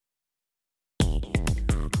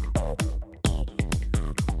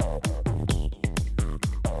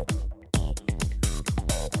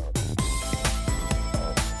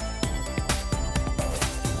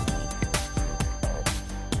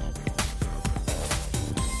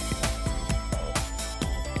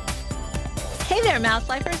Hey there, Mouse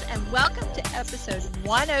Lifers, and welcome to episode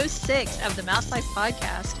 106 of the Mouse Life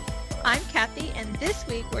Podcast. I'm Kathy, and this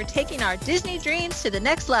week we're taking our Disney dreams to the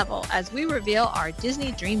next level as we reveal our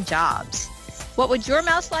Disney dream jobs. What would your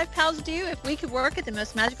Mouse Life pals do if we could work at the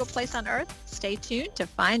most magical place on earth? Stay tuned to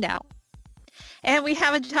find out. And we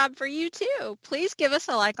have a job for you too. Please give us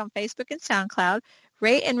a like on Facebook and SoundCloud,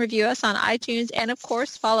 rate and review us on iTunes, and of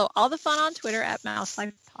course, follow all the fun on Twitter at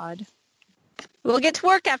MouseLifePod. We'll get to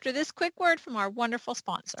work after this quick word from our wonderful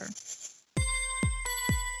sponsor.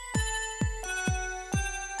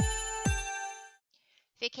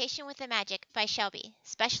 Vacation with the Magic by Shelby,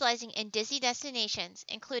 specializing in Disney destinations,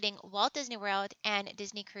 including Walt Disney World and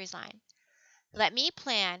Disney Cruise Line. Let me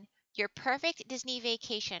plan your perfect Disney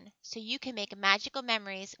vacation so you can make magical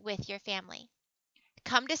memories with your family.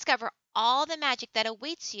 Come discover all the magic that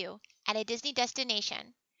awaits you at a Disney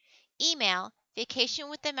destination. Email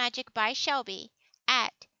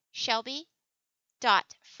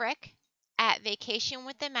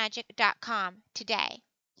vacationwiththemagic@shelby.com today.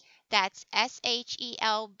 That's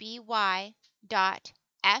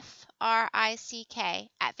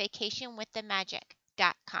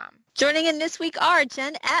SHELBY.FRICK@vacationwiththemagic.com. Joining in this week are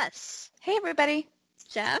Jen S. Hey, everybody.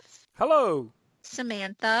 Jeff. Hello.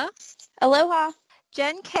 Samantha. Aloha.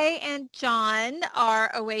 Jen K and John are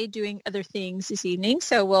away doing other things this evening,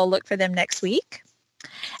 so we'll look for them next week.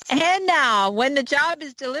 And now, when the job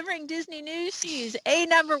is delivering Disney news, she's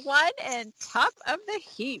number one and top of the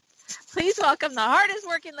heap. Please welcome the hardest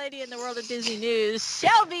working lady in the world of Disney news,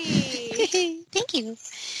 Shelby. Thank you.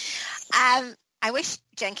 I wish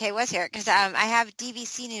Jen K was here because I have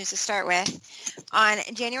DVC news to start with. On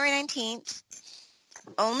January 19th,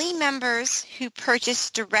 only members who purchase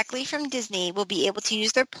directly from Disney will be able to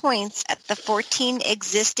use their points at the 14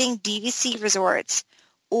 existing DVC resorts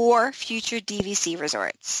or future DVC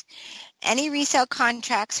resorts. Any resale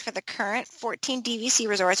contracts for the current 14 DVC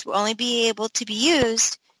resorts will only be able to be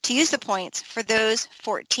used to use the points for those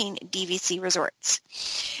 14 DVC resorts.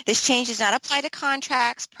 This change does not apply to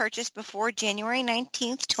contracts purchased before January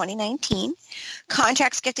 19th, 2019.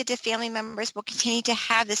 Contracts gifted to family members will continue to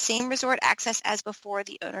have the same resort access as before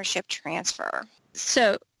the ownership transfer.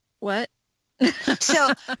 So, what?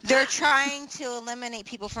 So they're trying to eliminate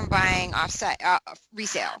people from buying offsite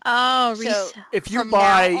resale. Oh, resale. So If you from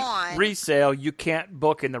buy now on, resale, you can't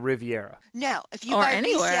book in the Riviera. no, if you Or buy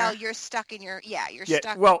anywhere. resale, you're stuck in your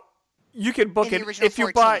stuck. Well, you can book in the it original if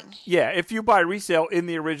you 14. if you buy resale in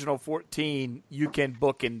the original 14, you can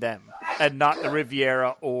book in them and not the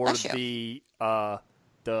Riviera or Bless you. the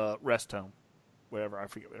rest home. Whatever, I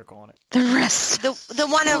forget what they're calling it. The rest. The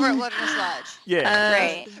one over at Wilderness Lodge. Yeah.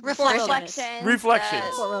 Right. Reflections. Reflections.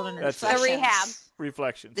 Fort Wilderness. That's The it. rehab.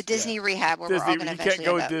 Reflections. The Disney yeah. rehab where Disney, we're all going to you eventually can't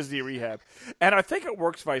go end up. Disney rehab. And I think it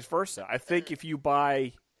works vice versa. I think if you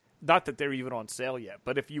buy, not that they're even on sale yet,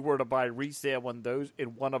 but if you were to buy resale in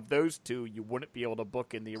one of those two, you wouldn't be able to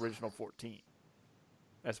book in the original 14.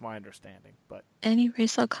 That's my understanding. But Any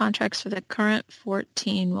resale contracts for the current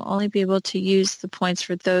 14 will only be able to use the points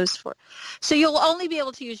for those four. So you'll only be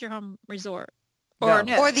able to use your home resort. Or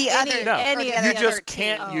No. Or the other. No. any or the of you the other just other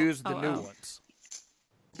can't two. use the Oh, new oh. ones.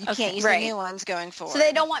 You Okay. can't use Right. the new ones going forward. So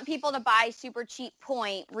they don't want people to buy super cheap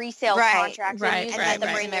point resale Right, contracts right, and use right, them to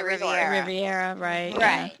right. bring their resort. Riviera. Riviera, right.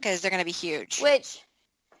 Right. Because they're going to be huge. Which,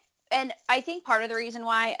 and I think part of the reason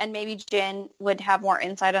why, and maybe Jen would have more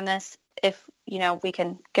insight on this if, we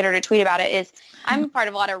can get her to tweet about it, is I'm part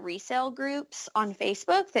of a lot of resale groups on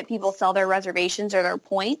Facebook that people sell their reservations or their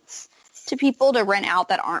points to people to rent out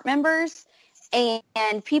that aren't members.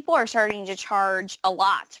 And people are starting to charge a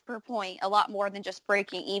lot per point, a lot more than just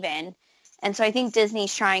breaking even. And so I think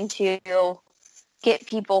Disney's trying to get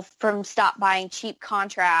people from stop buying cheap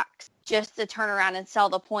contracts just to turn around and sell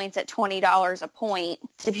the points at $20 a point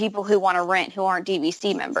to people who want to rent who aren't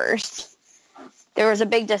DVC members. There was a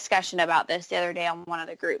big discussion about this the other day on one of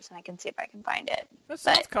the groups, and I can see if I can find it. That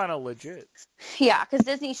sounds kind of legit. Yeah, because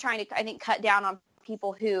Disney's trying to, I think, cut down on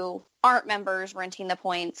people who aren't members renting the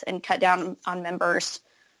points and cut down on members,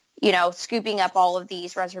 scooping up all of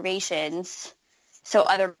these reservations so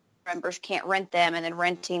other members can't rent them and then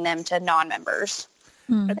renting them to non-members,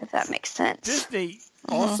 if that makes sense. Disney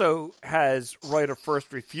also has right of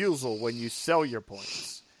first refusal when you sell your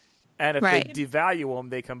points. And if Right. they devalue them,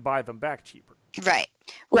 they can buy them back cheaper. Right.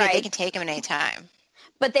 Right. Right. They can take them at any time.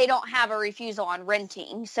 But they don't have a refusal on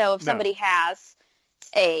renting. So if No. somebody has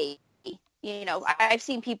I've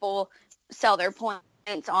seen people sell their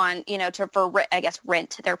points on,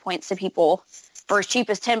 rent their points to people for as cheap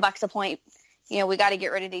as $10 a point. We got to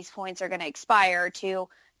get rid of these points. They're going to expire to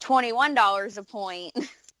 $21 a point,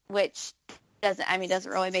 which doesn't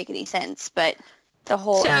really make any sense. But the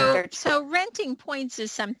whole. So renting points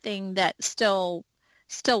is something that still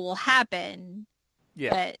will happen.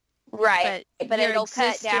 Yeah. But it'll cut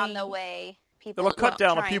existing- down the way people. It'll cut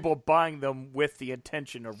down on try people buying them with the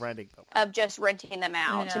intention of renting them. of just renting them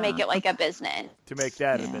out to make it like a business. To make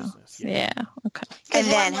that a business. Yeah. Okay. And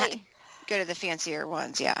then Like, go to the fancier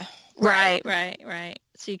ones, yeah. Right.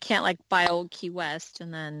 So you can't like buy Old Key West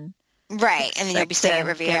and then Right, and then you'll be staying at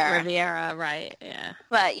Riviera. Riviera, right? Yeah.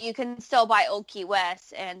 but you can still buy Old Key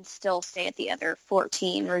West and still stay at the other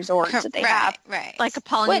 14 resorts that they have. Right. Like a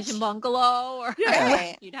Polynesian bungalow, or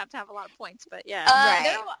Right. you'd have to have a lot of points, but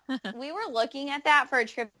yeah. We were looking at that for a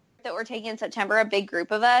trip that we're taking in September, a big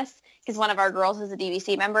group of us, because one of our girls is a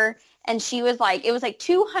DVC member, and she was like, it was like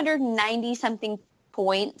 290 something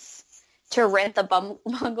points to rent the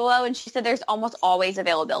bungalow, and she said there's almost always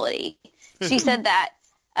availability. She said that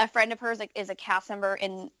a friend of hers is a cast member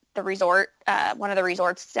in the resort, one of the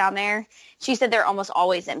resorts down there. She said they're almost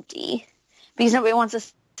always empty because nobody wants to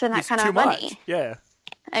spend that It's kind too of money. much. Yeah.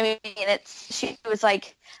 I mean, she was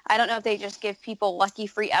like, I don't know if they just give people lucky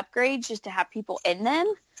free upgrades just to have people in them,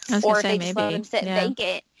 I was or gonna if say they just let maybe. them sit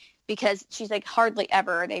vacant, because she's like, hardly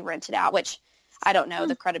ever they rent it out, which I don't know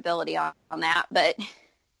the credibility on that, but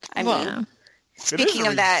I mean, Yeah. Speaking it is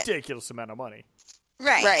of a that, ridiculous amount of money.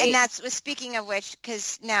 right, Right. and that's speaking of which,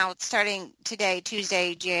 because now starting today,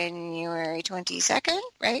 Tuesday, January 22nd,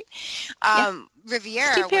 right?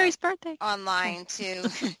 Riviera Steve Perry's went birthday. online to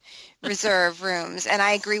reserve rooms, and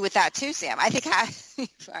I agree with that too, Sam. I think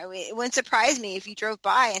it wouldn't surprise me if you drove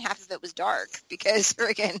by and half of it was dark, because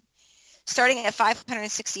friggin' starting at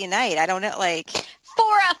 $560 a night, I don't know, like.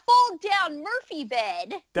 for a fold-down Murphy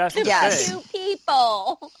bed That's the Yes. thing. 2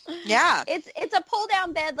 people. Yeah, It's a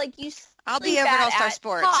pull-down bed like you I'll be sleep over at at All-Star at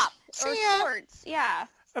Sports. Top or See ya. Sports, yeah.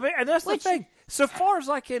 I mean, and that's Which- the thing. So far as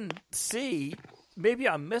I can see, maybe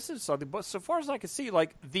I'm missing something, but so far as I can see,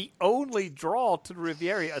 like, the only draw to the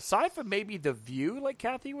Riviera, aside from maybe the view, like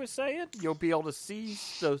Kathy was saying, you'll be able to see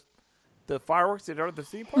the fireworks that are at the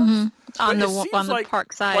theme parks. On But the it seems on the like,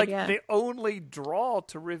 park side, like yeah. the only draw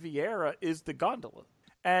to Riviera is the gondola.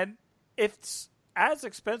 And it's as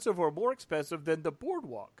expensive or more expensive than the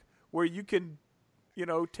boardwalk, where you can,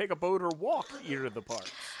 take a boat or walk either of the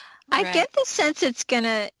parks. I Right. get the sense it's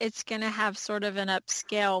gonna have sort of an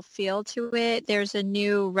upscale feel to it. There's a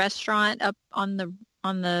new restaurant up on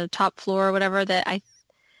the top floor or whatever that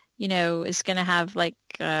is gonna have like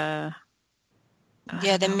yeah,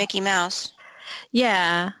 the Mickey Mouse.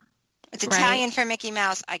 yeah. It's Right. Italian for Mickey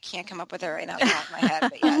Mouse. I can't come up with it right now off the top of my head,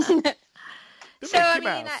 but yes. The So, I Mickey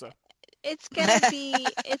mean, Mouse. It's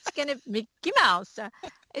gonna Mickey Mouse.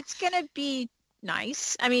 It's gonna be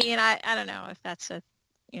nice. I mean, I don't know if that's a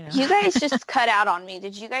You guys just cut out on me.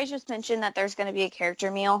 Did you guys just mention that there's going to be a character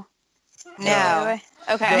meal? No.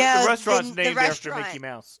 Okay. No. The restaurant's the named restaurant after Mickey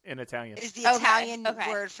Mouse in Italian. Is the Okay, Italian okay.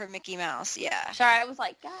 word for Mickey Mouse, yeah. Sorry, I was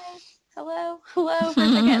like, guys, hello for a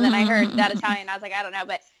second. And then I heard that Italian. I was like, I don't know.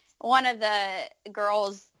 But one of the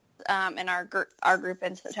girls in our group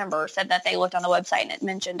in September said that they looked on the website and it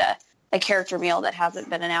mentioned a character meal that hasn't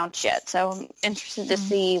been announced yet. So I'm interested to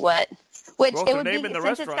see which Well, it if they're would be, naming the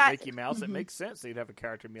since it's restaurant got, Mickey Mouse, it makes sense they'd have a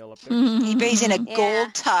character meal up there. He's in a Yeah.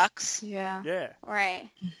 gold tux. yeah, Yeah. right.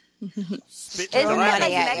 Spit Isn't Throw it money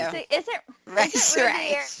like at you. Is it Right,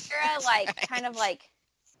 Riviera like kind of like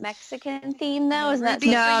Mexican theme though? Isn't that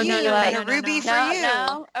Ruby No, for no, you, no, and no, a no, ruby no. for no, you.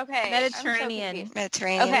 no. Okay, Mediterranean. I'm so confused.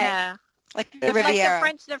 Mediterranean. Okay. Yeah. Like the It's Riviera.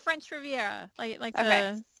 like the French Riviera, like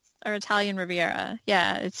Okay. or Italian Riviera.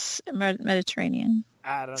 Yeah, it's Mediterranean.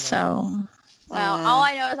 I don't know. So Well, all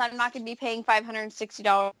I know is I'm not going to be paying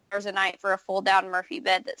 $560 a night for a fold-down Murphy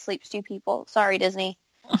bed that sleeps 2 people. Sorry, Disney.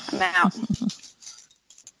 I'm out.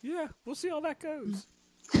 Yeah, we'll see how that goes.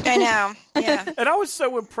 I know. Yeah. And I was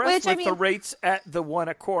so impressed Which, I with the mean- rates at the one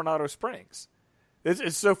at Coronado Springs.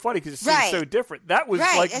 It's so funny because it seems Right. so different. That was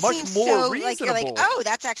Right. like It much seems more so, reasonable. like, you're like, oh,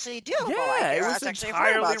 that's actually doable. yeah, it was That's actually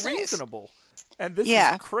entirely affordable. reasonable. And this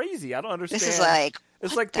Yeah. is crazy. I don't understand. This is like,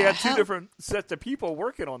 it's what like they the had two hell? different sets of people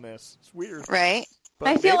working on this. It's weird. right? But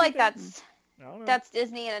I feel maybe like they- that's I don't know. that's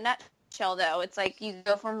Disney in a nutshell, though. It's like you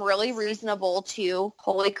go from really reasonable to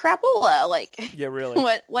holy crapola. Like, yeah, really.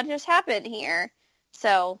 what just happened here?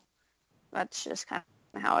 So that's just kind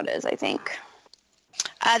of how it is, I think.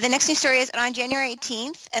 The next news story is on January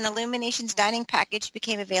 18th, an Illuminations dining package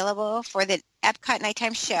became available for the Epcot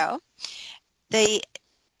Nighttime Show. The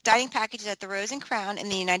dining package is at the Rose and Crown in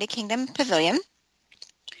the United Kingdom Pavilion.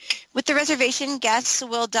 With the reservation, guests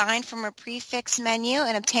will dine from a prefix menu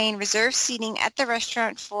and obtain reserved seating at the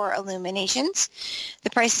restaurant for Illuminations. The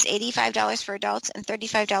price is $85 for adults and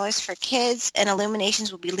 $35 for kids, and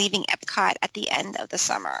Illuminations will be leaving Epcot at the end of the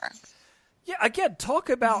summer. Yeah, again, talk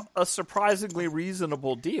about a surprisingly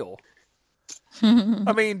reasonable deal.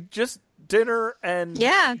 I mean, just dinner and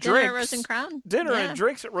dinner drinks. at Rose and Crown. Dinner Yeah. and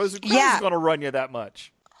drinks at Rose and Crown is going to run you that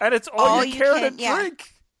much. And it's all you care to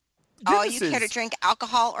drink. All you care to drink,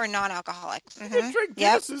 alcohol or non-alcoholic. Mm-hmm. You drink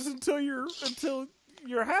Guinnesses until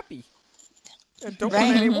you're happy and don't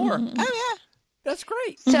want any more. Oh yeah, that's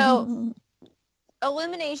great. So,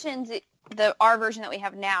 Illuminations, our version that we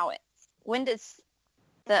have now. When does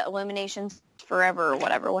the Illuminations Forever or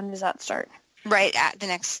whatever? When does that start? Right at the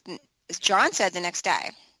next. As John said, the next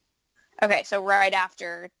day. Okay, so right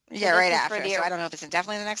after. Yeah, right after. So I don't know if it's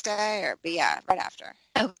definitely the next day but yeah, right after.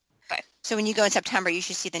 Okay. So when you go in September, you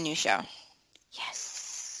should see the new show.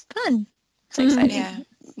 Yes. Fun. So exciting.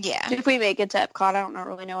 Yeah. If we make it to Epcot, I don't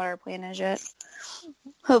really know what our plan is yet.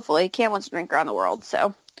 Hopefully. Cam wants to drink around the world,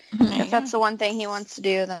 so if that's the one thing he wants to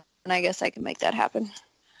do, then I guess I can make that happen.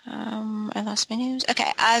 I lost my news.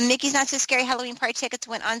 Okay. Mickey's Not So Scary Halloween Party tickets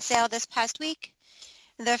went on sale this past week.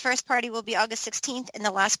 The first party will be August 16th, and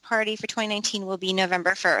the last party for 2019 will be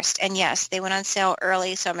November 1st. And yes, they went on sale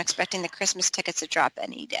early, so I'm expecting the Christmas tickets to drop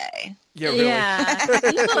any day. Yeah, really.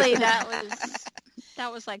 Yeah. Usually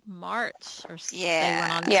that was like March or something. They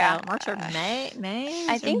went on sale. March or May.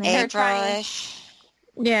 I think they're trying.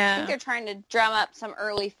 Yeah. I think they're trying to drum up some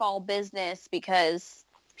early fall business because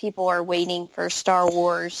people are waiting for Star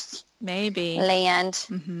Wars maybe Land.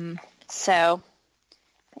 Mm-hmm. So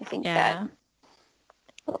I think that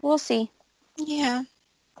we'll see. Yeah.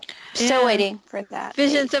 Still waiting for that.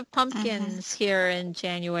 Visions of Pumpkins here in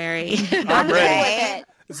January. I'm ready.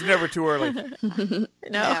 It's never too early.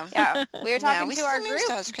 No. Yeah. We were talking to our group.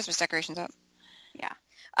 Those Christmas decorations up.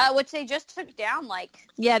 Yeah. Which they just took down,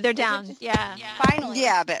 they're down. Yeah. Finally.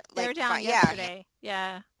 Yeah, but they're down yesterday.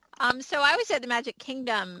 Yeah. So I was at the Magic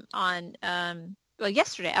Kingdom on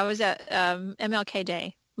yesterday. I was at MLK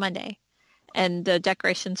Day, Monday, and the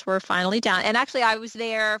decorations were finally down. And actually, I was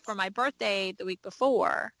there for my birthday the week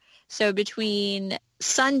before. So between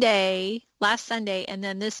last Sunday, and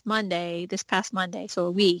then this past Monday, so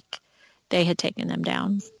a week, they had taken them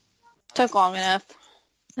down. Took long enough.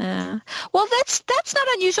 Well, that's not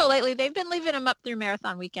unusual lately. They've been leaving them up through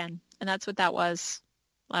Marathon Weekend, and that's what that was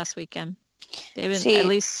last weekend. They've been at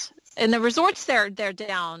least in the resorts they're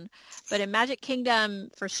down, but in Magic Kingdom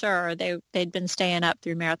for sure they'd been staying up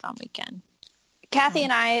through Marathon Weekend. Kathy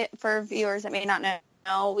and I, for viewers that may not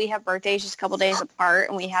know, we have birthdays just a couple days apart,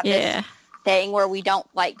 and we have this thing where we don't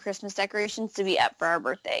like Christmas decorations to be up for our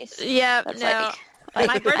birthdays. Yeah,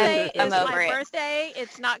 my birthday is my it. birthday.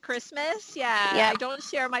 It's not Christmas. Yeah. I don't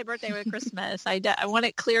share my birthday with Christmas. I want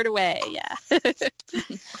it cleared away. Yeah.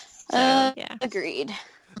 Agreed.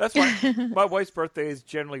 That's why my wife's birthday is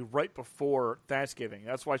generally right before Thanksgiving.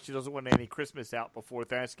 That's why she doesn't want any Christmas out before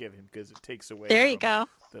Thanksgiving because it takes away. There you go.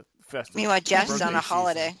 The festival. Meanwhile, Jeff's on a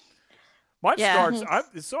holiday. Mine starts.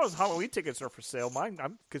 As soon as Halloween tickets are for sale,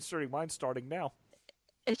 I'm considering mine starting now.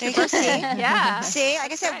 It's your birthday. Yeah. See,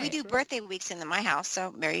 like I said, we do birthday weeks in my house,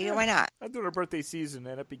 so Mary, why not? I'm doing a birthday season,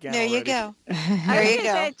 and it began. There already. you go. There you go.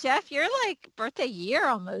 Say, Jeff, you're like birthday year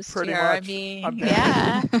almost. Pretty here. much. I mean, I'm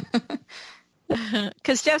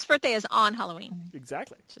because Jeff's birthday is on Halloween.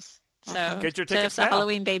 Exactly. So get your tickets Jeff's now. a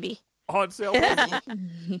Halloween baby. On sale.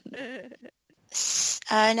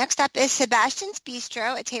 Next up is Sebastian's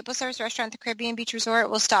Bistro, a table service restaurant at the Caribbean Beach Resort,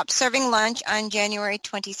 will stop serving lunch on January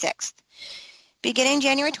 26th. Beginning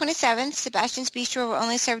January 27th, Sebastian's Bistro will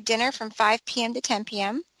only serve dinner from 5 p.m. to 10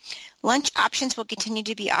 p.m. Lunch options will continue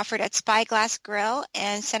to be offered at Spyglass Grill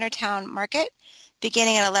and Centertown Market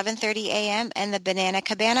beginning at 11:30 a.m. and the Banana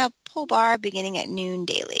Cabana Pool Bar beginning at noon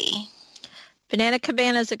daily. Banana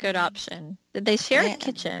Cabana is a good option. They share a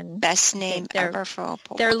kitchen. Best name ever for a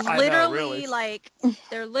pool They're bar. literally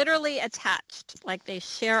they're literally attached. Like they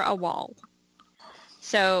share a wall.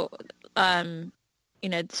 So,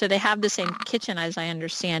 so they have the same kitchen as I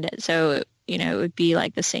understand it. So, it would be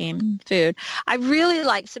like the same food. I really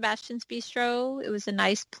like Sebastian's Bistro. It was a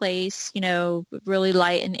nice place, really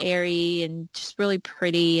light and airy and just really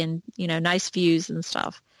pretty and, nice views and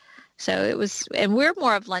stuff. So it was, and we're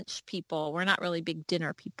more of lunch people. We're not really big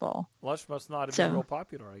dinner people. Lunch must not have been real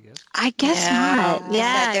popular, I guess. I guess not.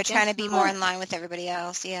 Yeah. They're trying to be more in line with everybody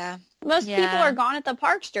else. Yeah. Most people are gone at the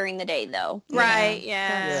parks during the day, though. Right.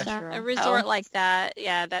 Yeah. A resort like that.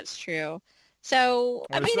 Yeah, that's true. So,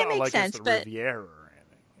 Well, it makes like sense. It's the But Riviera or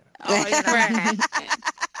anything. right.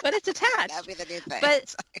 But it's attached. That'd be the new thing.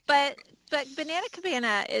 But Banana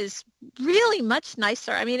Cabana is really much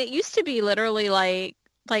nicer. I mean, it used to be literally like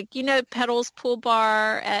Pedal's Pool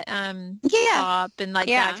Bar at Top and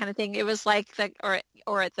that kind of thing. It was like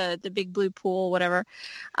or at the Big Blue Pool, whatever.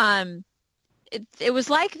 it was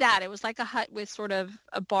like that. It was like a hut with sort of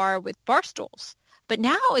a bar with bar stools. But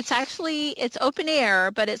now it's open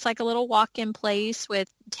air, but it's like a little walk-in place with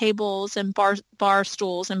tables and bar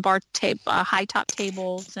stools and high top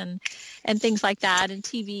tables and things like that, and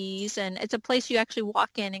TVs, and it's a place you actually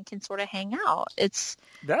walk in and can sort of hang out.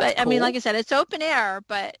 I mean, like I said, it's open air,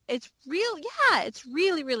 but it's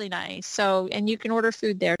really, really nice. So, and you can order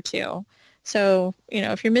food there too. So,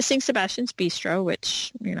 if you're missing Sebastian's Bistro,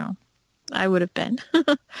 which, I would have been,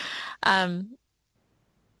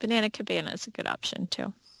 Banana Cabana is a good option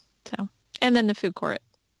too. So, and then the food court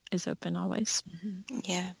is open always. Mm-hmm.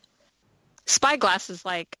 Yeah. Spyglass is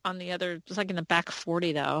like it's like in the back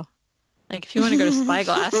 40 though. Like if you want to go to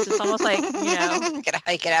Spyglass, it's almost like, gotta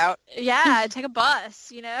hike it out. Yeah, take a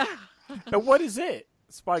bus, And what is it?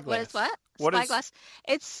 Spyglass. What is Spyglass?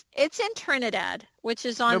 It's in Trinidad, which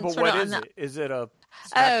is on. No, but sort what of is on it? Is it a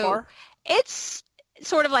snack bar? It's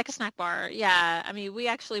sort of like a snack bar. Yeah. I mean, we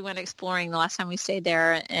actually went exploring the last time we stayed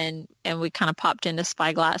there, and we kind of popped into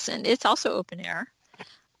Spyglass, and it's also open air.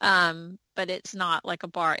 But it's not like a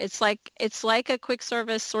bar. It's like a quick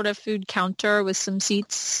service sort of food counter with some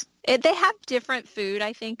seats. They have different food,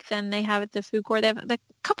 I think, than they have at the food court. They have a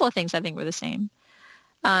couple of things I think were the same.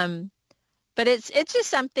 But it's just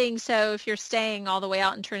something. So if you're staying all the way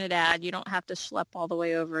out in Trinidad, you don't have to schlep all the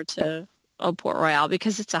way over to Old Port Royal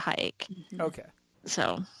because it's a hike. Okay.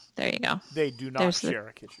 So there you go. They do not share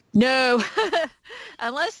a kitchen. No,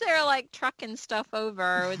 unless they're like trucking stuff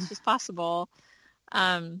over, which is possible.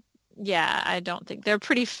 Yeah, I don't think they're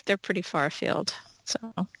pretty far afield.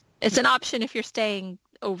 So it's an option if you're staying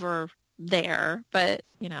over there. But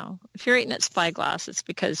if you're eating at Spyglass, it's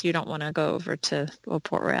because you don't want to go over to Old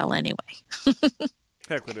Port Royal anyway.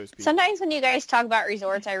 Heck with those people. Sometimes when you guys talk about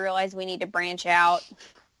resorts, I realize we need to branch out.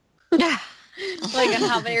 Yeah. Like on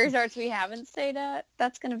how many resorts we haven't stayed at.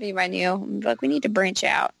 That's going to be my new book. We need to branch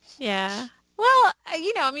out. Yeah. Well,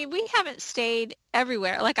 I mean, we haven't stayed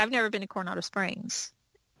everywhere. Like, I've never been to Coronado Springs.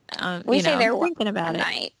 We stayed there thinking about it.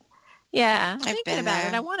 Night. Yeah, I've thinking been about there.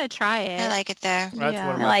 it. I want to try it. I like it there. That's Yeah.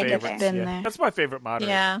 one of I my like it favorites. there. Yeah. There. That's my favorite moderate.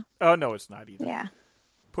 Yeah. Oh, no, it's not either. Yeah.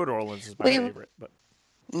 Port Orleans is my We- favorite. But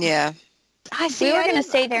Yeah. I see. We were I gonna didn't-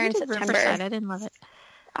 stay there I in did September. Riverside. I didn't love it.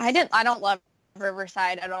 I don't love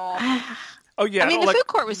Riverside at all. oh, yeah. I mean, don't the food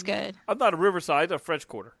court was good. I'm not a Riverside, a French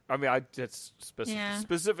Quarter. I mean, it's Yeah.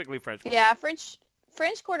 specifically French Quarter. Yeah,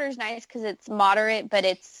 French Quarter is nice because it's moderate, but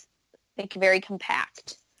it's like very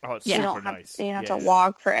compact. Oh, it's Yeah. You super don't have nice. you don't have Yeah. to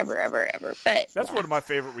walk forever, ever. But That's yeah. one of my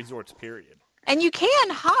favorite resorts, period. And you can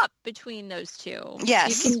hop between those two.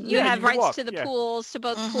 Yes. You Yeah, have you can rights walk, to the yeah. pools, to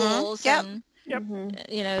both Mhm. pools, Yep. and Yep.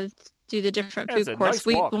 Mhm. do the different Yeah, it's food a courts.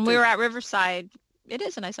 nice walk, When we too. were at Riverside, it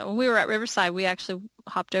is a nice one. When we were at Riverside, we actually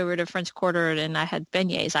hopped over to French Quarter, and I had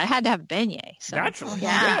beignets. I had to have beignet. So. Naturally.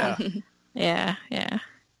 Yeah. Yeah. Yeah.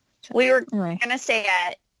 We were Anyway. gonna stay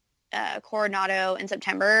at Coronado in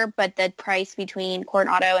September, but the price between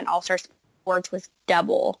Coronado and All Star Sports was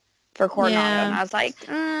double for Coronado, Yeah. and I was like,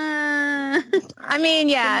 I mean,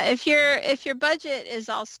 yeah. If your budget is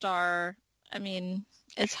All Star, I mean,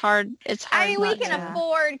 it's hard. It's hard. I mean, we not can to-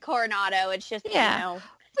 afford Coronado. It's just Yeah.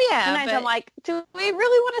 Yeah, sometimes but I'm like, do we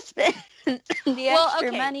really want to spend the Well, extra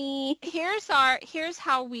okay. money? here's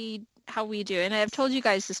how we do it. And I've told you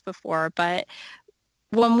guys this before, but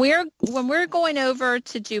when we're going over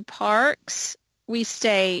to do parks, we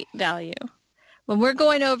stay value. When we're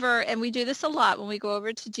going over, and we do this a lot, when we go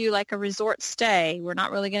over to do like a resort stay, we're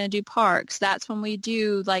not really going to do parks. That's when we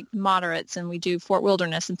do like moderates, and we do Fort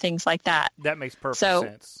Wilderness and things like that. That makes perfect So-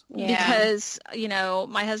 sense. Yeah. Because,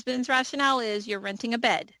 my husband's rationale is you're renting a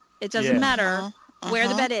bed. It doesn't Yeah. matter where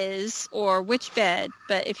the bed is or which bed,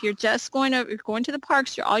 but if you're just going to the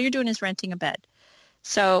parks, all you're doing is renting a bed.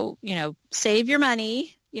 So, save your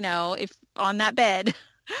money, if on that bed,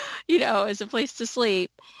 as a place to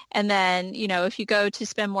sleep. And then, if you go to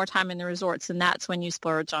spend more time in the resorts, then that's when you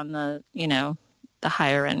splurge on the, the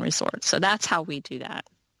higher end resorts. So that's how we do that.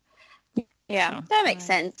 Yeah, So- that makes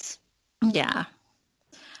sense. Yeah.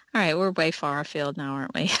 All right, we're way far afield now,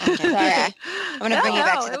 aren't we? Okay. Yeah. I'm going to bring you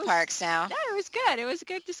back to it the was- parks now. No, it was good. It was a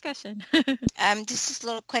good discussion. Just a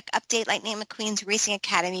little quick update. Lightning McQueen's Racing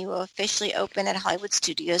Academy will officially open at Hollywood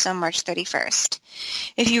Studios on March 31st.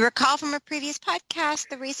 If you recall from a previous podcast,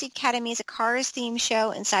 the Racing Academy is a Cars-themed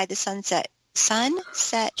show inside the Sunset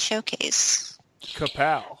Showcase.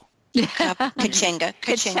 Kapow. Kachinga.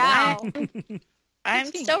 Ka-chow. I'm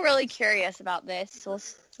still really curious about this. So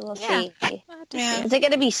we'll Yeah. see. Yeah. Is it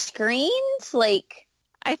going to be screens? Like,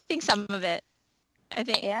 I think some of it. I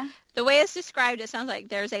think yeah. the way it's described, it sounds like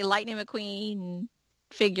there's a Lightning McQueen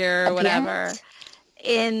figure or whatever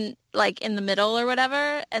Appearance? like in the middle or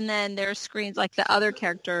whatever, and then there's screens like the other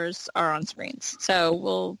characters are on screens.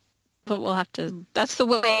 So we'll have to. That's the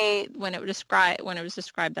way when it was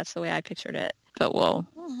described. That's the way I pictured it. But we'll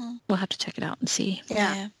have to check it out and see.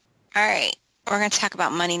 Yeah. All right. We're going to talk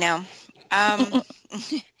about money now.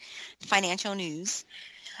 Financial news.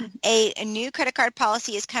 A new credit card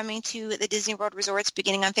policy is coming to the Disney World resorts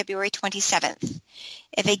beginning on February 27th.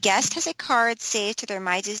 If a guest has a card saved to their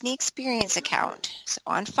My Disney Experience account, so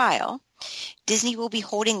on file, Disney will be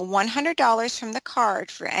holding $100 from the card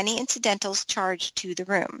for any incidentals charged to the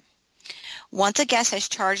room. Once a guest has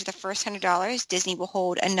charged the first $100, Disney will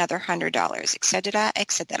hold another $100, etc.,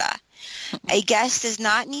 etc. A guest does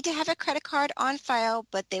not need to have a credit card on file,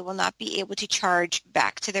 but they will not be able to charge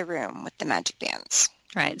back to the room with the Magic Bands.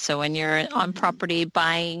 Right. So when you're on property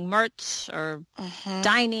buying merch or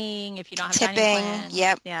dining, if you don't have tipping,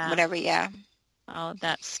 dining plan, whatever, all of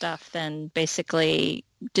that stuff, then basically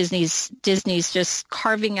Disney's just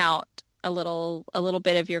carving out a little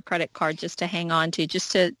bit of your credit card just to hang on to,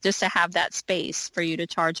 just to have that space for you to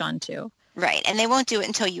charge onto. Right. And they won't do it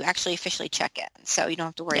until you actually officially check in, so you don't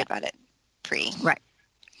have to worry about it pre. Right.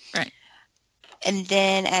 And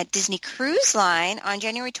then at Disney Cruise Line, on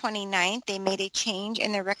January 29th, they made a change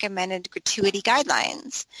in their recommended gratuity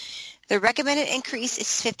guidelines. The recommended increase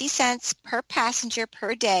is 50 cents per passenger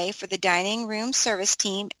per day for the dining room service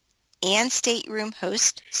team and stateroom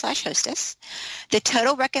host/hostess. The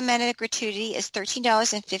total recommended gratuity is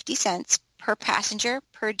 $13.50 per passenger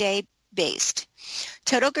per day based.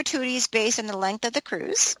 Total gratuity is based on the length of the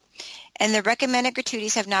cruise, and the recommended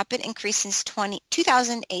gratuities have not been increased since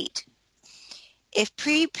 2008. If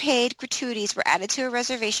prepaid gratuities were added to a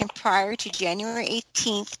reservation prior to January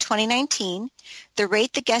 18th, 2019, the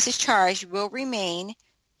rate the guest is charged will remain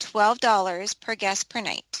 $12 per guest per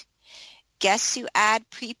night. Guests who add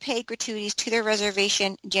prepaid gratuities to their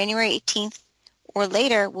reservation January 18th or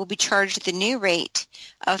later will be charged the new rate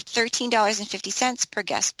of $13.50 per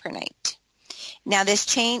guest per night. Now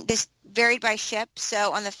this varied by ship.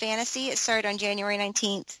 So on the Fantasy, it started on January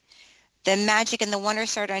 19th. The Magic and the Wonder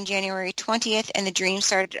started on January 20th, and the Dream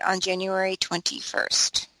started on January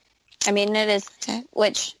 21st. I mean, it is,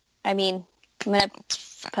 which, I mean, I'm going to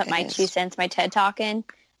put my 2 cents, my TED Talk in.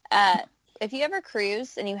 If you ever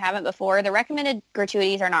cruise and you haven't before, the recommended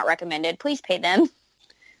gratuities are not recommended. Please pay them.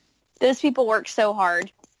 Those people work so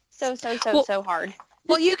hard. So hard.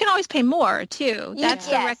 Well, you can always pay more, too. That's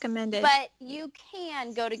the recommended. But you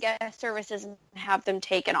can go to guest services and have them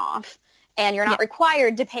taken off. And you're not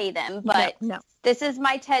required to pay them. But no. This is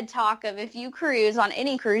my TED Talk of if you cruise on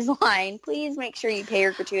any cruise line, please make sure you pay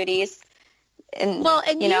your gratuities. And,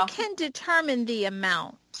 you can determine the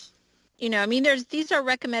amount. I mean, these are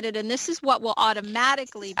recommended, and this is what will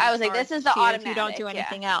automatically be I was like, this is the automatic. If you don't do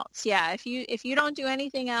anything else. Yeah, if you don't do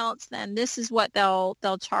anything else, then this is what they'll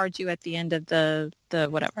charge you at the end of the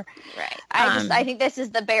whatever. Right. I think this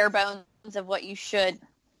is the bare bones of what you should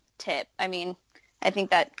tip. I mean, I think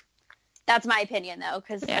that's my opinion, though,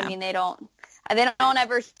 because, I mean, they don't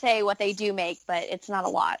ever say what they do make, but it's not a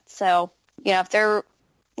lot. So, if they're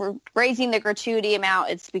raising the gratuity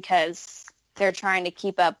amount, it's because they're trying to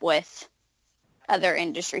keep up with other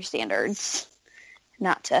industry standards,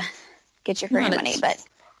 not to get you free money, but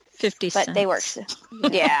 50 cents. But they work,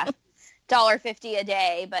 $1.50 a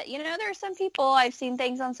day. But, there are some people, I've seen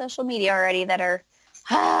things on social media already that are,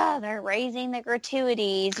 they're raising the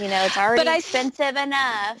gratuities. It's already expensive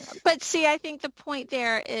enough. But see, I think the point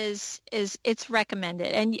there is it's recommended,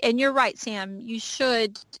 and you're right, Sam. You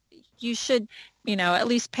should at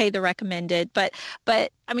least pay the recommended. But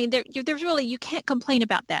I mean, there's really, you can't complain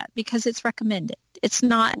about that because it's recommended. It's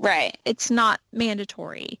not right. It's not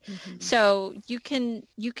mandatory. Mm-hmm. So you can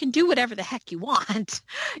do whatever the heck you want.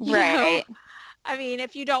 Right. I mean,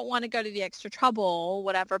 if you don't want to go to the extra trouble,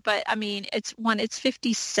 whatever. But I mean, it's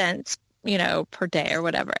 50 cents, per day or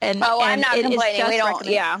whatever. And I'm not complaining. We don't.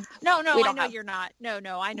 Yeah. No. I know you're not. No.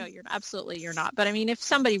 I know you're absolutely you're not. But I mean, if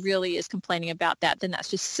somebody really is complaining about that, then that's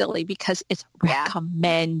just silly because it's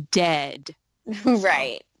recommended.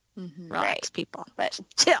 Right. Relax, people. But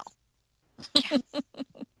chill.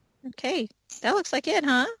 Okay, that looks like it,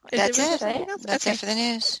 huh? That's it for the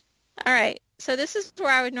news. All right. So this is where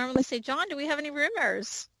I would normally say, John, do we have any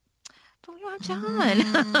rumors? But we don't have John.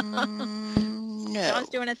 No. John's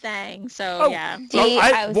doing a thing. So, yeah.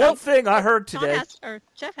 One thing I heard today.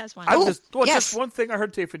 Jeff has one. Just one thing I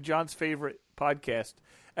heard today for John's favorite podcast,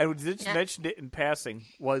 and we just mentioned it in passing,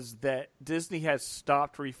 was that Disney has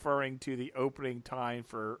stopped referring to the opening time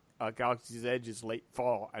for Galaxy's Edge as late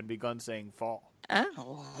fall and begun saying fall.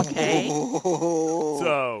 Oh, okay.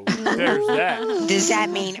 So there's that. Does that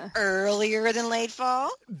mean earlier than late fall?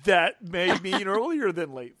 That may mean earlier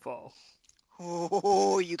than late fall.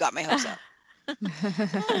 Oh, you got my hopes up.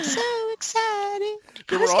 I'm so excited.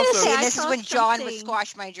 They I was were going to also- say I this is saw when John would something-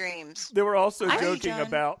 squash my dreams. They were also Hi, joking John.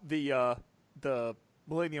 about the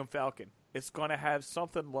Millennium Falcon. It's going to have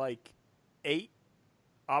something like 8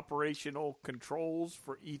 operational controls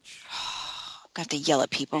for each. I'm going to have to yell at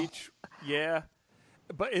people. Yeah,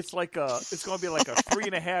 but it's going to be like a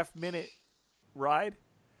 3.5 minute ride.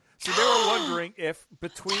 So they were wondering if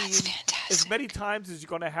between That's fantastic. as many times as you're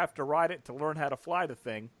going to have to ride it to learn how to fly the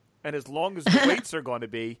thing, and as long as the waits are going to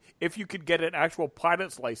be, if you could get an actual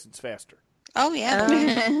pilot's license faster. Oh, yeah.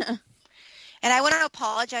 Oh. And I want to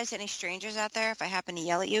apologize to any strangers out there if I happen to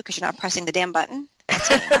yell at you because you're not pressing the damn button.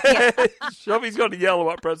 Shelby's going to yell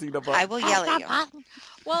about pressing the button. I will yell at you.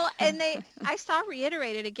 Well, and I saw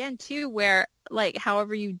reiterated again too, where like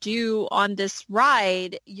however you do on this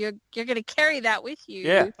ride, you're going to carry that with you.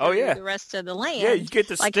 Yeah. Oh, through yeah. The rest of the land. Yeah, you get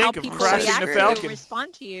the like how stink of people crashing react the to Falcon.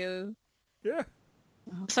 respond to you. Yeah.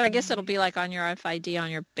 So I guess it'll be like on your RFID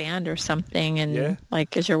on your band or something, and Yeah.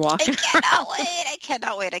 like as you're I walking. cannot wait. I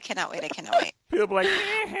cannot wait. I cannot wait. I cannot wait. People be like,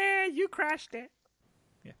 you crashed it.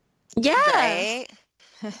 Yeah. Right?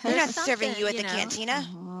 They're There's not serving something, you at the know.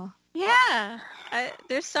 cantina. Yeah.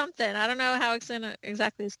 There's something. I don't know how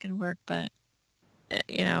exactly it's going to work, but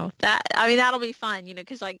that'll be fun,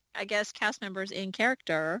 because like I guess cast members in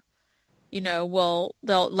character, they'll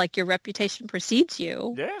like your reputation precedes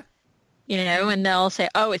you, Yeah. and they'll say,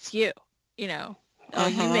 oh, it's you, oh, you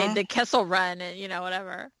Uh-huh. made the Kessel Run and,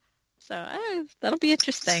 whatever. So that'll be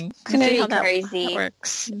interesting. It's gonna See be how that crazy.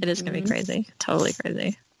 works. It is going to be crazy. Totally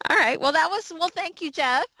crazy. All right. Well, thank you,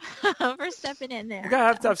 Jeff, for stepping in there. You're going to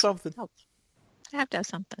have to have something. I have to have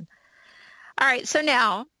something. All right. So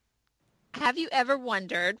now, have you ever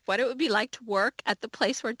wondered what it would be like to work at the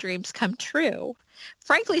place where dreams come true?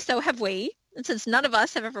 Frankly, so have we. And since none of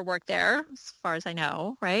us have ever worked there, as far as I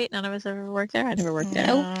know, right? None of us have ever worked there. I never worked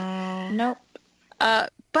there. Nope.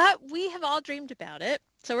 But we have all dreamed about it.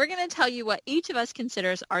 So we're going to tell you what each of us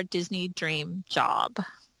considers our Disney dream job.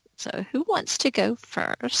 So who wants to go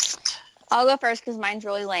first? I'll go first because mine's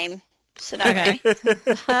really lame. So that Okay.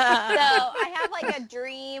 So I have like a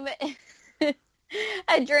dream,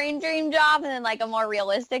 a dream job, and then like a more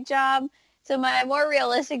realistic job. So my more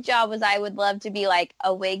realistic job was I would love to be like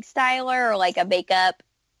a wig styler or like a makeup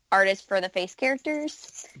artist for the face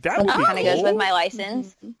characters. That would be Kind of goes cool. with my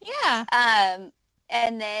license. Yeah.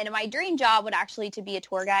 And then my dream job would actually to be a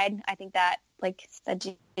tour guide. I think that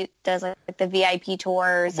does like the VIP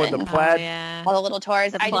tours With the and plaid. Oh, yeah. all the little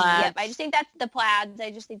tours. The I plaids. just think that's the plaids.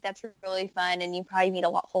 I just think that's really fun, and you probably meet a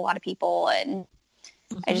whole lot of people. And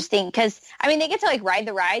I just think because they get to like ride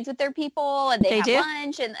the rides with their people, and they have do.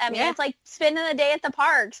 lunch, and Yeah. it's like spending a day at the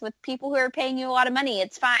parks with people who are paying you a lot of money.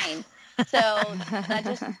 It's fine. So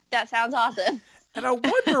that sounds awesome. And I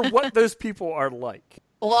wonder what those people are like.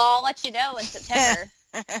 Well, I'll let you know in September.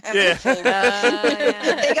 Yeah.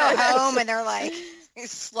 They go home and they're like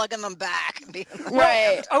slugging them back.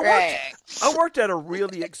 Right. I worked at a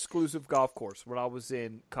really exclusive golf course when I was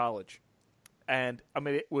in college. And,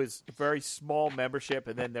 it was a very small membership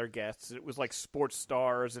and then their guests. It was like sports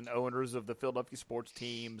stars and owners of the Philadelphia sports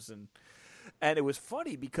teams. And it was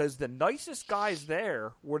funny because the nicest guys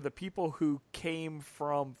there were the people who came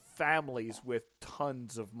from families with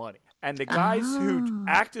tons of money. And the guys who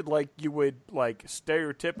acted like you would, like,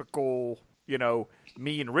 stereotypical,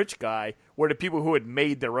 mean rich guy were the people who had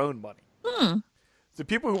made their own money. The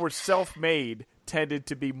people who were self-made tended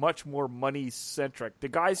to be much more money-centric. The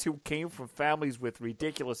guys who came from families with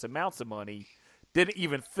ridiculous amounts of money didn't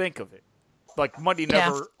even think of it. Like, money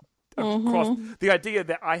never crossed. The idea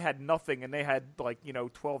that I had nothing and they had,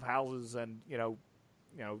 12 houses and,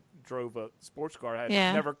 drove a sports car had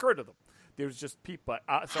never occurred to them. There was just people.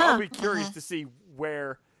 So I'll be curious to see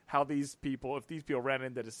how these people, if these people ran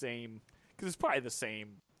into the same, because it's probably the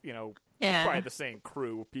same, probably the same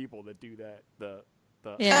crew of people that do that.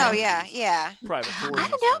 Oh yeah. Private tours. I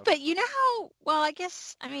and don't know, stuff. but I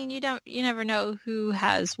guess, you never know who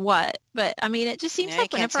has what, but it just seems Yeah,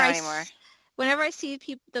 like you can't tell anymore. whenever I see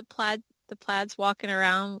people, the plaids walking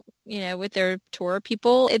around, with their tour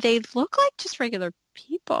people, they look like just regular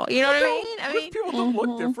people. You know what I mean? Those people don't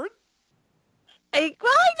look different. I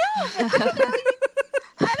know.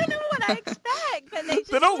 But I don't know what I expect, but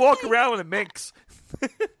They don't walk around with a minx.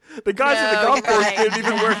 The guys at the golf course didn't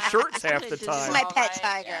even wear shirts half the This is time. my pet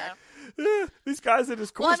tiger. Yeah, these guys at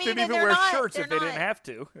this course didn't even they're wear not- shirts they're if they didn't not- have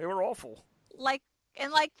to. They were awful.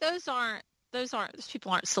 those aren't those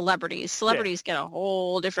people aren't celebrities. Celebrities get a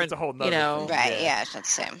whole different, It's a whole nother you know. thing. Right, yeah, it's not the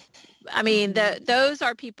same. I mean, those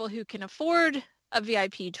are people who can afford a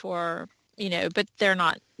VIP tour, you know, but they're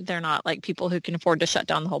not like people who can afford to shut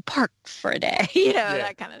down the whole park for a day, you know,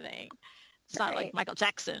 that kind of thing. It's not like Michael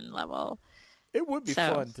Jackson level. It would be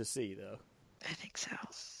fun to see, though. I think so.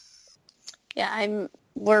 Yeah,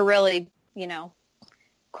 we're really, you know,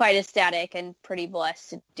 quite ecstatic and pretty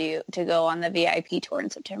blessed to go on the VIP tour in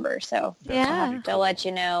September. So they'll let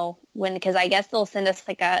you know when, because I guess they'll send us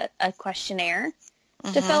like a questionnaire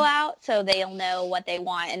to fill out, so they'll know what they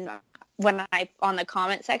want. And when on the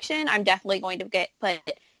comment section, I'm definitely going to put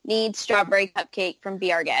need strawberry cupcake from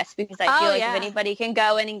Be Our Guest, because I feel like if anybody can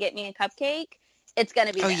go in and get me a cupcake, it's going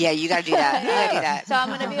to be them. Yeah, you got to do that. You got to do that. So I'm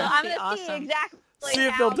going to see exactly see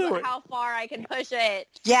if they'll do it. How far I can push it.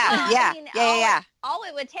 Yeah, yeah. All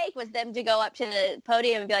it would take was them to go up to the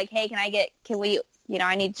podium and be like, hey, can we, you know,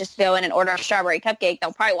 I need to just go in and order a strawberry cupcake.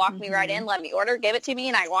 They'll probably walk me right in, let me order, give it to me,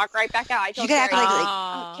 and I walk right back out. I You got to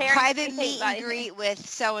act like private meet and greet with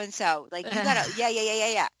so-and-so. Like, you got to,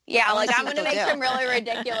 yeah. Yeah, like I'm going to make some really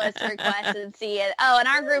ridiculous requests and see it. Oh, and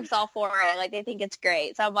our group's all for it. Like, they think it's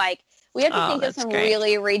great. So I'm like, we have to think of some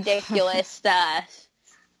really ridiculous stuff.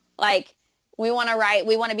 Like, we want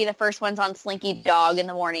to be the first ones on Slinky Dog in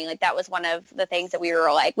the morning. Like, that was one of the things that we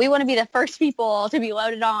were like, we want to be the first people to be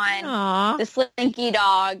loaded on the Slinky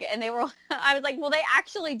Dog. And I was like, will they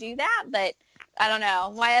actually do that? But I don't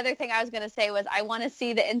know. My other thing I was going to say was I want to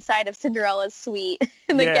see the inside of Cinderella's suite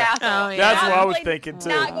in the castle. Oh, yeah. That's what I was thinking, too.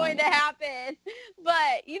 Not going to happen.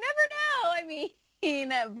 But you never know. I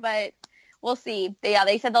mean, but we'll see.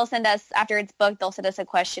 They said they'll send us, after it's booked, they'll send us a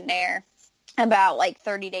questionnaire about like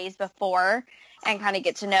 30 days before and kind of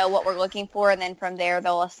get to know what we're looking for. And then from there,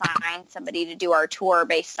 they'll assign somebody to do our tour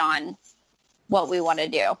based on what we want to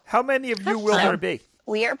do. How many of you will there be?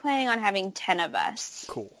 We are planning on having 10 of us.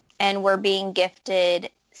 Cool. And we're being gifted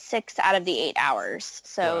 6 out of the 8 hours.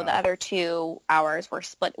 So the other 2 hours were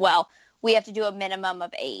split. Well, we have to do a minimum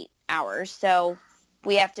of 8 hours. So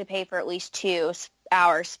we have to pay for at least 2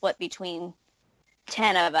 hours split between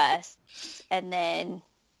 10 of us. And then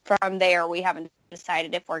from there, we haven't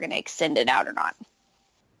decided if we're going to extend it out or not.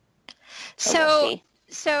 So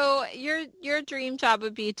your dream job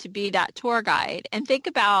would be to be that tour guide, and think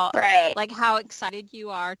about like how excited you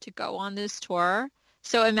are to go on this tour.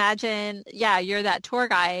 So imagine, you're that tour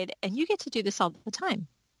guide, and you get to do this all the time.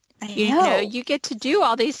 You know, you get to do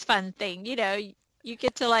all these fun things. You know, you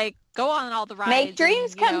get to like go on all the rides, make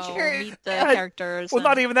dreams come true, meet the characters. Well,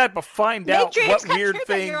 not even that, but find out what weird things.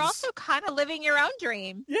 But you're also kind of living your own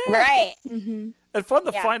dream. Yeah, right. Mm-hmm. And fun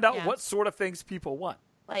to find out what sort of things people want.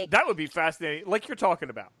 Like, that would be fascinating. Like you're talking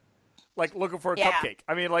about, like looking for a cupcake.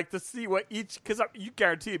 I mean, like to see what each, because you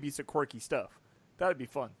guarantee it'd be some quirky stuff. That would be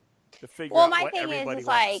fun to figure out what everybody wants. Well, my thing is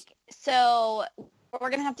like, so we're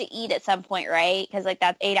gonna have to eat at some point, right? Because like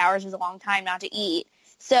that 8 hours is a long time not to eat.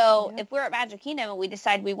 So if we're at Magic Kingdom and we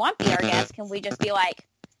decide we want Be Our Guest, can we just be like,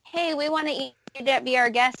 hey, we want to eat at Be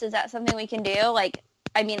Our Guest? Is that something we can do? Like,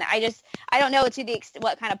 I mean, I don't know to the extent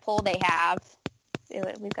what kind of pull they have.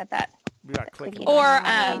 We've got that. We got clicking. Or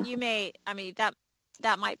that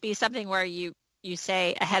might be something where you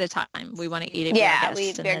say ahead of time we want to eat at Be Our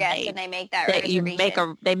Guest, and they make that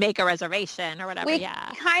reservation. They make a reservation or whatever. We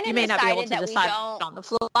kind of you may not be able to decide on the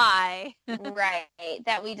fly. Right.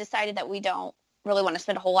 That we decided that we don't really want to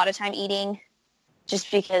spend a whole lot of time eating, just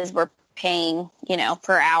because we're paying, you know,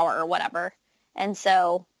 per hour or whatever. And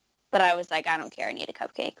so, but I was like, I don't care. I need a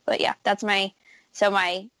cupcake. But yeah, that's my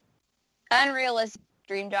unrealistic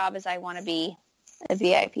dream job is I want to be a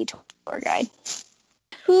VIP tour guide.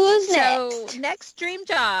 Who's next? So next dream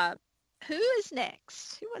job. Who is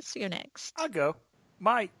next? Who wants to go next? I'll go.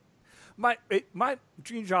 My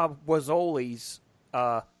dream job was always,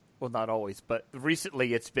 well, not always, but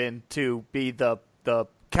recently it's been to be the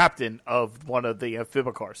captain of one of the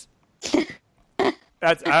amphibicars.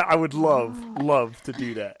 I would love to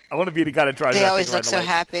do that. I want to be the guy that drives. They always look so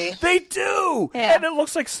happy. They do, and it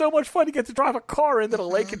looks like so much fun. You get to drive a car into the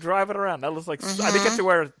lake and drive it around. That looks like they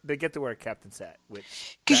get to wear a captain's hat,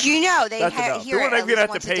 which because you know they hear it at least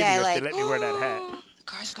once a day. They let me wear that hat. The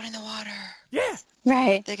car's going in the water. Yeah,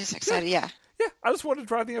 right. They get so excited. Yeah. I just wanted to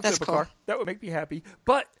drive the amphibicar. Cool. That would make me happy.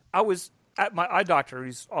 But I was at my eye doctor,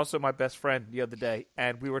 who's also my best friend, the other day,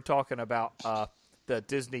 and we were talking about the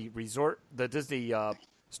Disney resort, the Disney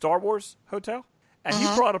Star Wars hotel, and he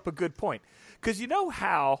brought up a good point. Because you know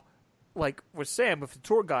how, like with Sam, with the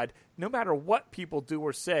tour guide, no matter what people do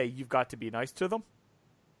or say, you've got to be nice to them.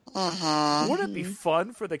 Wouldn't it be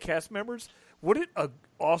fun for the cast members? Wouldn't an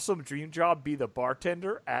awesome dream job be the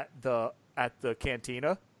bartender at the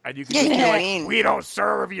cantina? And you can Yeah, just you be know what like, I mean. we don't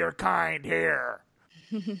serve your kind here.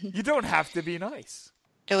 You don't have to be nice.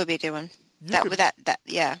 It would be doing You that could- with that.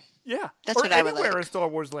 Yeah. Yeah. That's or what I would anywhere like. in Star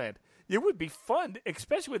Wars land. It would be fun,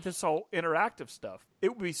 especially with this whole interactive stuff. It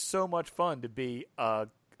would be so much fun to be a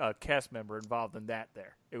cast member involved in that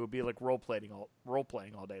there. It would be like role-playing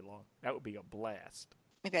all day long. That would be a blast.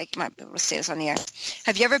 Maybe I might be able to say this on the air.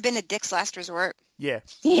 Have you ever been to Dick's Last Resort? Yeah.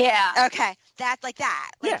 Yeah. Okay. That, like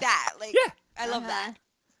that. Like Yeah. that. Like, Yeah. I love Uh-huh. that.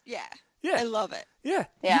 Yeah. Yeah. I love it. Yeah.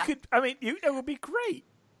 Yeah. You could, I mean, it would be great.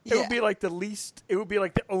 It would be like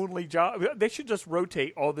the only job. They should just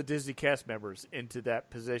rotate all the Disney cast members into that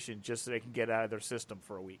position just so they can get out of their system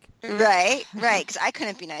for a week. Right. Because I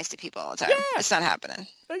couldn't be nice to people all the time. Yeah. It's not happening.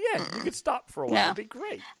 Yeah, you could stop for a while. No. It'd be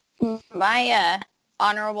great. My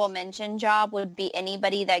honorable mention job would be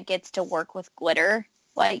anybody that gets to work with glitter.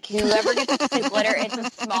 Like whoever gets to glitter, it's a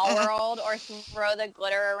small world, or throw the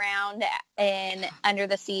glitter around in Under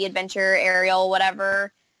the Sea Adventure, Ariel,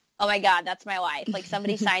 whatever. Oh my God, that's my life. Like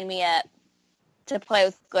somebody signed me up to play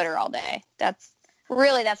with glitter all day. That's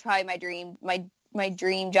probably my dream. My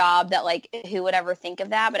dream job. That like who would ever think of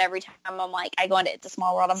that? But every time I'm like, I go into It's a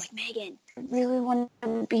Small World, I'm like, Megan, I really want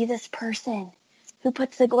to be this person who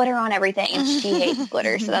puts the glitter on everything, and she hates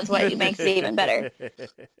glitter, so that's what makes it even better.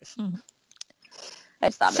 I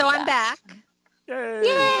just thought So of I'm that. back. Yay!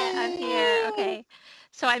 Yeah, I'm here. Okay.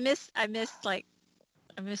 So I missed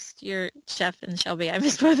your Chef and Shelby. I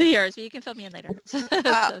missed both of yours, but you can fill me in later.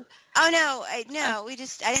 Oh no, I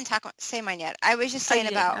didn't say mine yet. I was just saying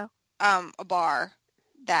about a bar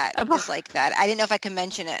that A bar. is like that. I didn't know if I could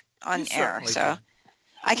mention it on You air, certainly so can.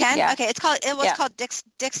 I can. Yeah. Okay, it's called Yeah.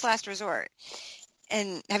 Dick's Last Resort.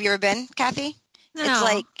 And have you ever been, Kathy? No. It's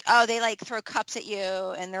like they like throw cups at you,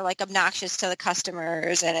 and they're like obnoxious to the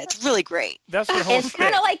customers, and it's really great. That's the whole It's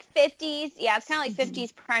kind skit. of like 50s. Yeah, it's kind of like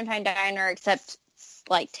 50s primetime diner, except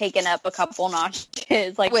like taken up a couple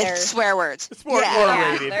notches. Like With they're swear words. It's more Yeah.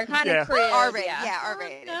 R-rated. they're kind Yeah. of crude. R-rated. Yeah. Yeah,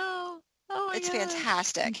 R-rated. No. Oh my It's God.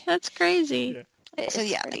 fantastic. That's crazy. Yeah. So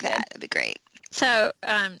yeah, pretty like that. It'd be great. So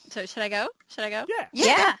should I go? Yeah.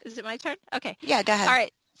 Yeah. Is it my turn? Okay. Yeah, go ahead. All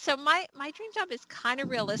right. So my dream job is kind of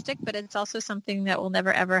realistic, but it's also something that will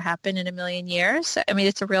never, ever happen in a million years. I mean,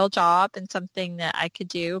 it's a real job and something that I could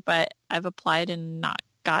do, but I've applied and not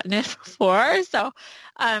gotten it before. So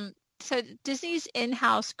Disney's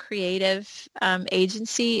in-house creative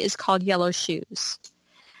agency is called Yellow Shoes.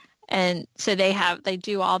 And so they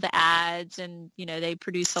do all the ads, and, they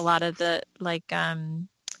produce a lot of the, like, the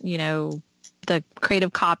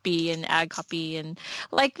creative copy and ad copy, and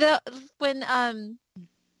like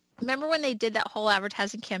remember when they did that whole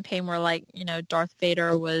advertising campaign where, like, Darth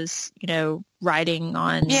Vader was, riding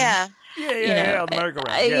on Yeah. Yeah, the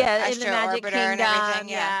merry-go-round. yeah, in the Astro Magic Orbiter and Kingdom, everything,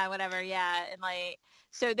 yeah. whatever, yeah, and like,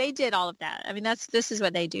 so they did all of that. I mean, this is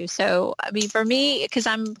what they do. So, I mean, for me, because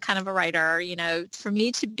I'm kind of a writer, for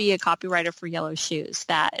me to be a copywriter for Yellow Shoes,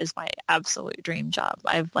 that is my absolute dream job.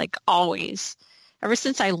 I've like always, ever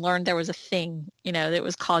since I learned there was a thing, that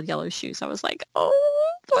was called Yellow Shoes, I was like,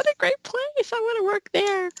 oh, what a great place. I want to work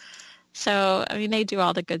there. So, I mean, they do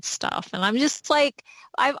all the good stuff. And I'm just like,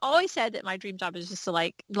 I've always said that my dream job is just to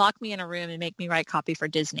like lock me in a room and make me write copy for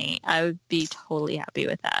Disney. I would be totally happy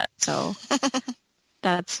with that. So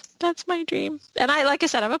that's my dream. And like I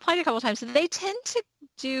said, I've applied a couple of times, and they tend to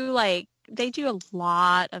do they do a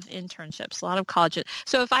lot of internships, a lot of colleges.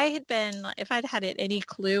 So if I'd had any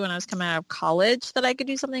clue when I was coming out of college that I could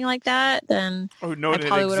do something like that, then Oh, no, I it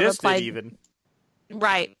probably would have existed applied. even.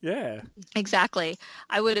 Right. Yeah. Exactly.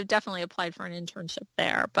 I would have definitely applied for an internship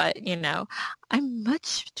there, but I'm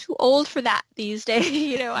much too old for that these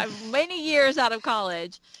days. I'm many years out of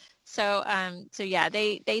college. So yeah,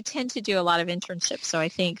 they tend to do a lot of internships. So I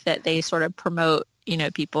think that they sort of promote,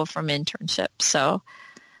 people from internships. So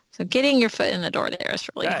getting your foot in the door there is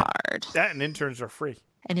really hard. That and interns are free.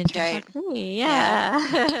 And interns Right. are free.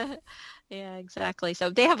 Yeah. Yeah, exactly. So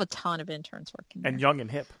they have a ton of interns working there. And young and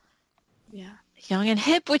hip. Yeah. Young and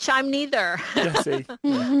hip, which I'm neither. Yeah, see?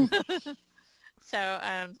 Yeah.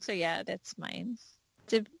 So yeah, that's mine.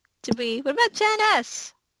 What about Jen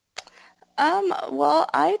S? Well,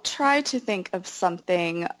 I tried to think of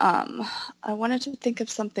something. I wanted to think of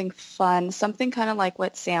something fun, something kind of like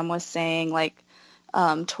what Sam was saying, like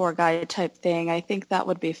tour guide type thing. I think that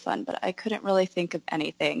would be fun, but I couldn't really think of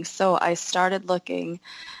anything. So I started looking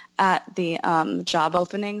at the job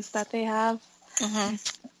openings that they have.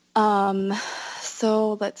 Mm-hmm.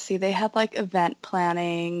 So let's see. They had like event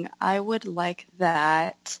planning. I would like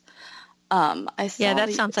that. I saw Yeah, that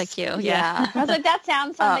the- sounds like you. Yeah. I was like, that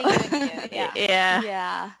sounds something you would do. Yeah. Yeah.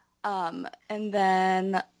 Yeah. And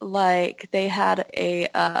then like they had a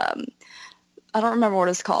I don't remember what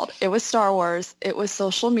it's called. It was Star Wars. It was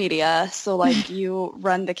social media. So like you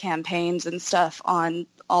run the campaigns and stuff on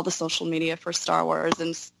all the social media for Star Wars,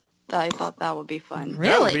 and I thought that would be fun.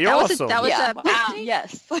 That would be awesome. That was Yeah. a posting?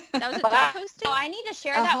 Yes. That was a Wow. posting? So I need to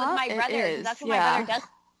share that with my It brother. 'Cause is, That's what yeah. my brother does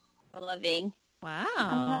for a living.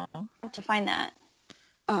 Wow. I have to find that.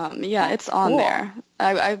 Yeah, it's on Cool. there.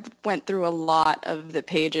 I went through a lot of the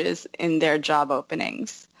pages in their job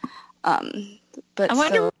openings. But I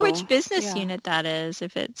wonder so, which business yeah. unit that is.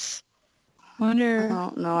 If it's, I I wonder.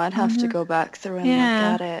 don't know. I'd have to go back through and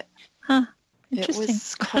Yeah. look at it. Huh. It Interesting.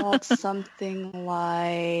 was called something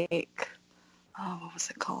like, what was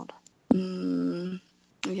it called?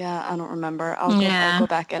 Yeah, I don't remember. I'll go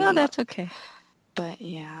back and No, look. that's okay. But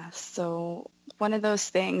yeah, so one of those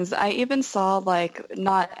things. I even saw, like,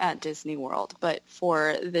 not at Disney World, but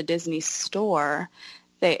for the Disney store,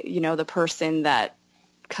 the person that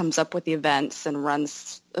comes up with the events and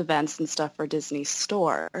runs events and stuff for Disney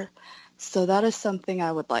store. So that is something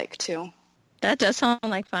I would like to. That does sound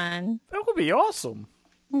like fun. That would be awesome.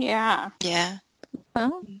 Yeah. Yeah.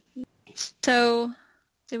 Well, so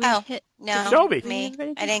did we Oh, hit? No. Shelby. Me.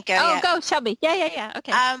 Everybody I didn't go Oh, yet. go Shelby. Yeah.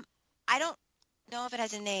 Okay. I don't know if it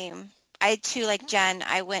has a name. I too, like Jen,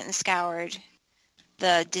 I went and scoured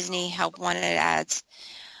the Disney Help Wanted ads,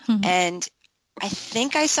 Mhm. and I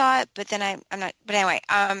think I saw it, but then I'm not. But anyway,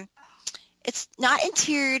 it's not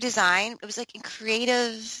interior design. It was like a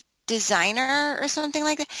creative designer or something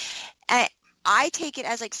like that. And I take it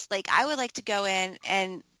as like I would like to go in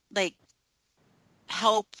and like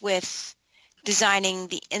help with designing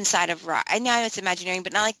the inside of rock. I know it's Imagineering,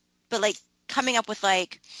 but not like, but like coming up with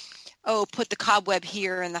like, oh, put the cobweb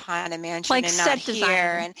here in the Haunted Mansion Like and set not design.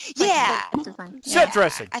 here, and Like yeah, set design. Set Yeah.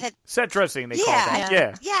 dressing. I thought, Set dressing, they call Yeah. that.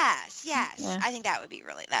 Yeah. yes. Yeah. I think that would be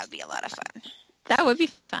a lot of fun. That would be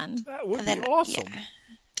fun. That would And then be awesome. yeah.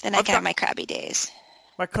 Then I can have my crabby days.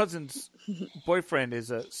 My cousin's boyfriend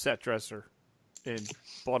is a set dresser in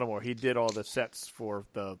Baltimore. He did all the sets for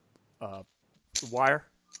the Wire.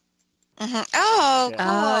 Mm-hmm. Oh, Yeah.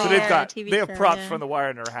 cool. So they've yeah, got TV they have show, props yeah. from the Wire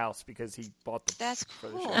in their house because he bought them. That's For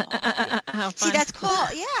the cool. show. How See, fun. that's cool.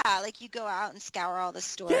 Yeah, like you go out and scour all the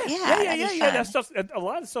stores. Yeah. that'd be That fun. stuff. A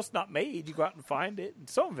lot of stuff's not made. You go out and find it, and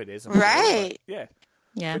some of it isn't. Right. Yeah.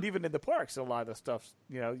 Yeah. But even in the parks, a lot of the stuff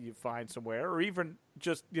you find somewhere, or even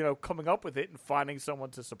just coming up with it and finding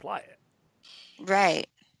someone to supply it. Right.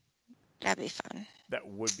 That'd be fun. That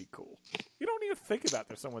would be cool. You don't even think about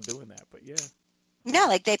there's someone doing that, but yeah. No,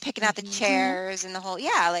 like they picking out the chairs and the whole,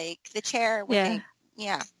 like the chair with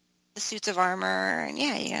Yeah. the suits of armor and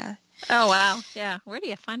yeah. Oh wow. Yeah. Where do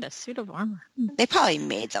you find a suit of armor? They probably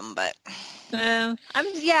made them, but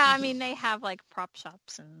I mean they have like prop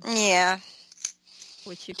shops and yeah.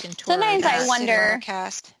 which you can tour. Sometimes I Suit of wonder armor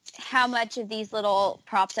cast. how much of these little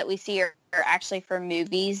props that we see are actually for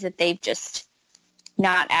movies that they've just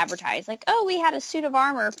not advertised. Like, oh, we had a suit of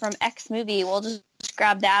armor from X movie. We'll just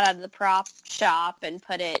grab that out of the prop shop and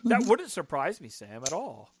put it. That wouldn't surprise me, Sam, at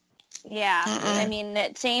all. Yeah. I mean,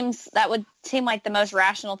 that would seem like the most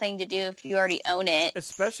rational thing to do if you already own it.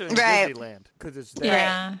 Especially in Right. Disneyland, because it's there.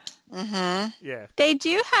 Yeah. Mm-hmm. Yeah. They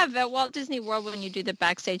do have at Walt Disney World when you do the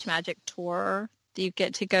Backstage Magic tour, you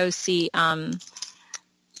get to go see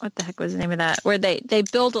what the heck was the name of that? Where they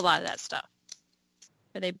build a lot of that stuff.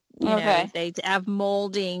 Where they they have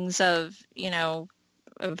moldings of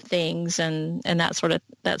of things and that sort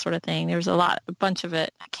of thing. There's a bunch of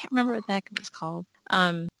it. I can't remember what the heck it was called.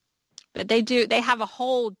 But they have a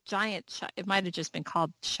whole giant shop. It might have just been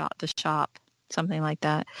called the shop, something like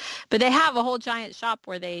that. But they have a whole giant shop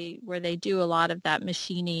where they do a lot of that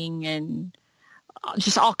machining and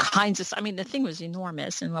just all kinds of. I mean, the thing was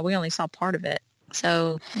enormous, and we only saw part of it.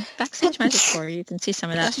 So Backstage Magic Tour, you can see some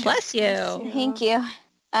of that. Bless you. Thank you.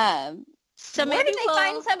 So Where maybe did they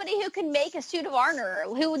find somebody who can make a suit of armor?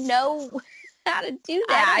 Who would know how to do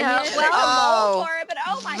that? I don't mean, know. there's a Oh. mold for it, but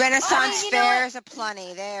oh my Renaissance you know what? fairs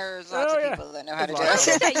aplenty. There's lots Oh, of yeah. people that know how to do There's I lots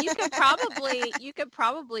it. was gonna say, you could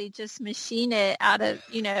probably just machine it out of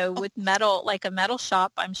with metal, like a metal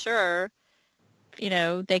shop. I'm sure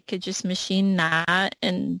they could just machine that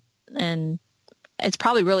and it's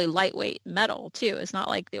probably really lightweight metal too. It's not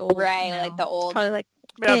like the old like the old. probably like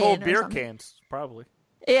Yeah, tin old or beer something. cans, probably.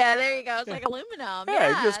 Yeah, there you go. It's like aluminum. Yeah,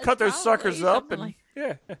 you just it's cut those suckers probably up something and like-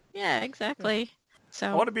 yeah. yeah, exactly.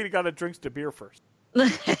 So I want to be the guy that drinks the beer first. I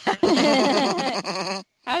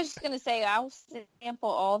was just gonna say I'll sample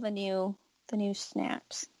all the new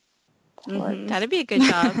snacks. Mhm. that'd be a good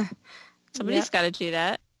job. Somebody's got to do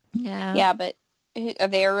that. Yeah. Yeah, but are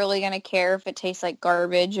they really gonna care if it tastes like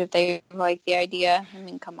garbage if they like the idea? I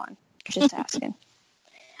mean, come on, just asking.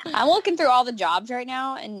 I'm looking through all the jobs right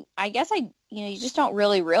now, and I guess you just don't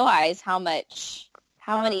really realize how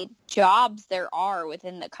many jobs there are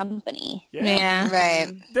within the company. Yeah.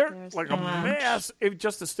 Right. They're like a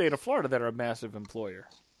just the state of Florida that are a massive employer.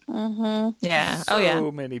 Mm-hmm. Yeah.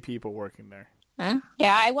 So many people working there. Huh?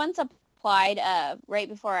 Yeah, I once applied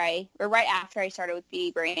right after I started with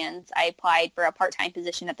Beauty Brands. I applied for a part-time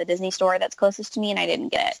position at the Disney store that's closest to me, and I didn't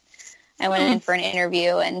get it. I went in for an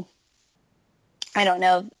interview, and I don't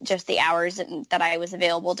know if just the hours that I was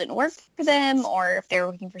available didn't work for them, or if they were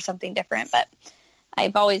looking for something different. But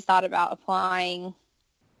I've always thought about applying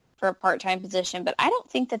for a part-time position, but I don't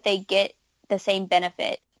think that they get the same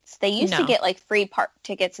benefits. They used to get like free park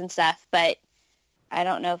tickets and stuff, but I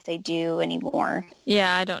don't know if they do anymore.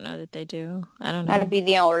 Yeah, I don't know that they do. I don't know. That'd be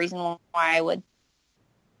the only reason why I would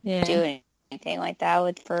Yeah. do anything like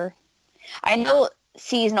that. I know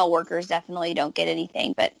seasonal workers definitely don't get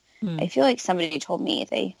anything, but I feel like somebody told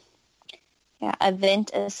me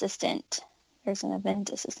event assistant. There's an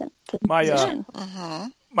event assistant position.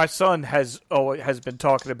 My son has been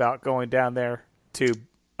talking about going down there to.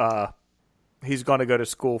 He's going to go to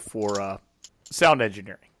school for sound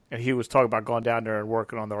engineering, and he was talking about going down there and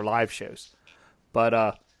working on their live shows.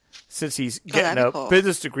 But since he's getting a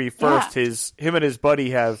business degree first, him and his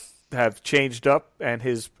buddy have changed up, and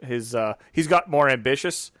he's got more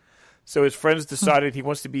ambitious. So his friends decided he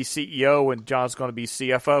wants to be CEO, and John's going to be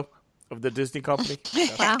CFO of the Disney company. So,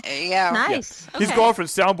 Wow. Yeah. Nice. yeah. He's Okay. going from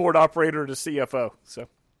soundboard operator to CFO. So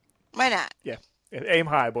Why not? yeah, aim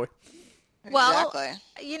high, boy. Well, Exactly.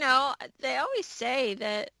 they always say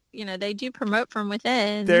that, they do promote from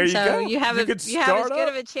within. There you so go. you have You you could have as start good up.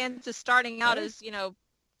 of a chance of starting out as,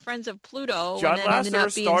 friends of Pluto John and then ending Lasseter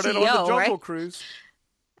up being started CEO, on the Jungle right? Cruise.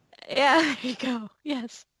 Yeah, there you go.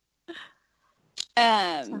 Yes.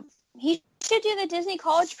 He should do the Disney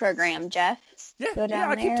College program, Jeff. Yeah, Go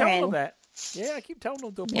down I keep there telling him and- that. Yeah, I keep telling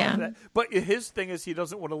him to apply Yeah. for that. But his thing is he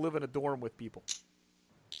doesn't want to live in a dorm with people.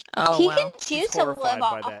 Oh, He wow. can choose to live horrified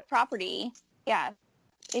by off that. property. Yeah.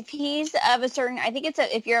 If he's of a certain, I think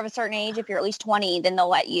if you're of a certain age, if you're at least 20, then they'll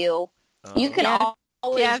let you. You can Yeah.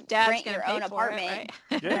 always Yeah, if Dad's rent gonna your pay own for it, apartment.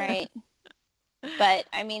 right? Yeah. Right. But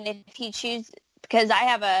I mean, if he chooses, because I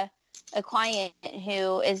have a client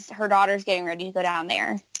who her daughter's getting ready to go down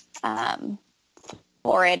there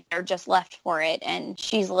for it, or just left for it, and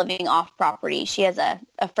she's living off property. She has a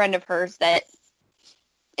friend of hers that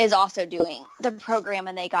is also doing the program,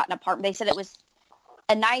 and they got an apartment. They said it was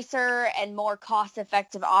a nicer and more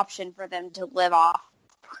cost-effective option for them to live off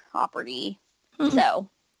property. So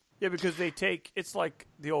Yeah, because it's like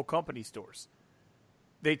the old company stores.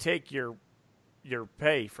 They take your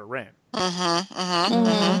pay for rent. Yeah.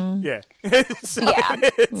 So Yeah.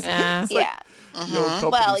 it's Yeah. like yeah. the old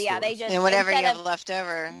company Well, yeah, stores. they just And whatever you instead have of left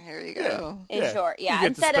over, here you go. Yeah. Sure, You yeah. get to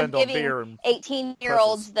Instead of spend on giving beer and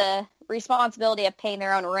 18-year-olds the responsibility of paying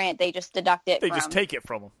their own rent, they just deduct it they from. just take it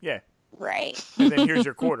from them. Yeah. Right. And then here's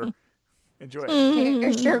your quarter. Enjoy it.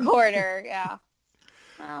 Here's your quarter, yeah.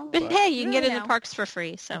 Well, But hey, you can get in the know. parks for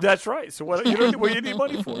free. So. That's right. So what you need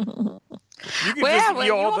money for? You can Well, just yeah, well, eat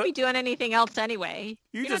you all won't be doing anything else anyway.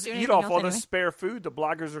 you You're not just doing eat anything off else all the anyway. spare food the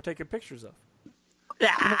bloggers are taking pictures of.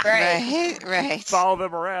 Ah, Right. Right. Follow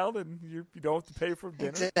them around, and you don't have to pay for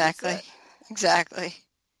dinner. Exactly.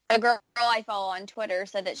 A girl I follow on Twitter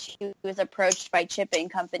said that she was approached by Chip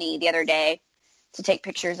and Company the other day to take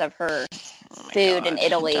pictures of her food in gosh,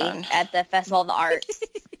 Italy done. at the Festival of the Arts,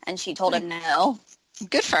 and she told him no.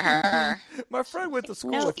 Good for her. My friend went to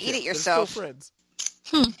school No, with eat Chip. it They're yourself. Still friends.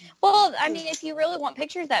 Well, I mean, if you really want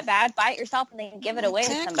pictures that bad, buy it yourself and then give it away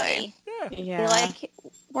to somebody. Yeah. Yeah. Be like,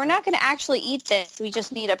 we're not going to actually eat this. We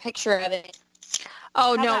just need a picture of it.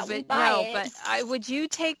 Oh How no, about we but buy no, it? but would you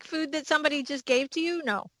take food that somebody just gave to you?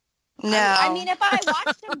 No, No. I mean, if I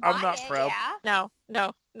watched him buy I'm not it, proud. yeah. no.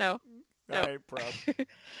 I No. ain't proud.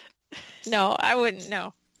 No, I wouldn't.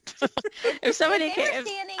 No. If somebody If they came, were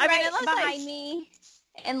standing I mean, right unless behind me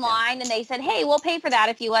in line and they said, hey, we'll pay for that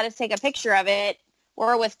if you let us take a picture of it,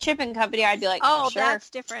 or with Chip and Company, I'd be like, oh, sure, that's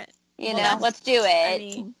different. you well, know, that's- let's do it. I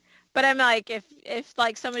mean, but I'm like, if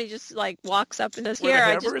like somebody just like walks up and says, With a here, I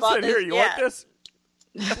hamburger, just it bought said, this. here, you yeah. want this?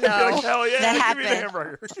 You're like, No. hell yeah, That give me the happened.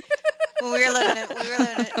 hamburger. When we lived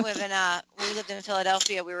in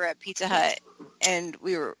Philadelphia, we were at Pizza Hut, and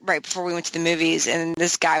we were right before we went to the movies, and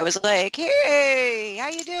this guy was like, hey, how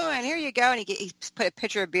you doing? Here you go. And he put a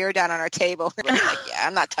pitcher of beer down on our table. We're like, yeah,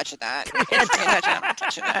 I'm not touching that. I'm not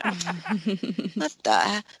touching that. What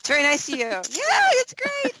the? It's very nice of you. Yeah, it's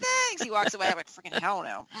great. Thanks. He walks away. I'm like, freaking hell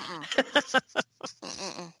no.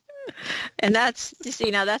 Mm-mm. And that's, you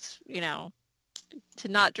see, now that's, to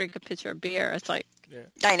not drink a pitcher of beer, it's like, Yeah.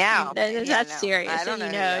 I know. That's no. serious. I don't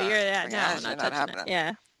and know you know, who you you're are. that. No, Yeah, I'm that's not not touching it. happening.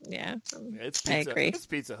 Yeah. Yeah. It's I pizza. agree. It's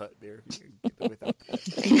Pizza Hut beer. You can get away without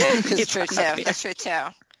that. It's true too. That's true too.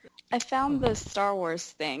 I found the Star Wars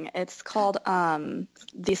thing. It's called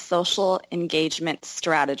the Social Engagement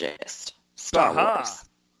Strategist. Star Aha. Wars.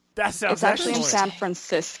 That sounds It's actually in excellent. San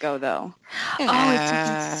Francisco, though. Oh, it's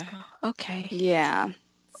in Cisco. Okay. Yeah.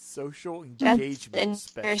 Social That's engagement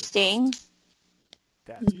specialist. interesting.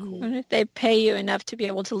 That's cool. What if they pay you enough to be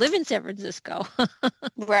able to live in San Francisco?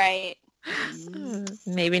 Right.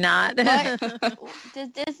 Maybe not. But does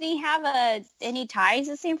Disney have any ties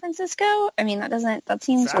to San Francisco? I mean, that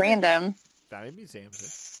seems Family- random. Family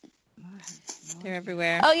museums. They're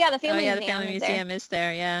everywhere. Oh yeah, the family the museum. family is there. museum is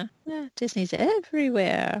there. Yeah. Disney's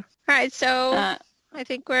everywhere. All right, so I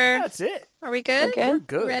think That's it. are we good? We're We're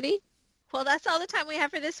good. Ready? Well, that's all the time we have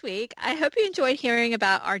for this week. I hope you enjoyed hearing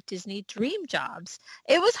about our Disney dream jobs.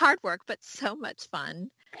 It was hard work, but so much fun.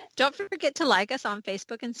 Don't forget to like us on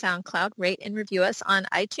Facebook and SoundCloud, rate and review us on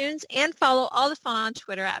iTunes, and follow all the fun on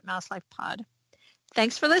Twitter at MouseLifePod.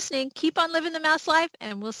 Thanks for listening. Keep on living the mouse life,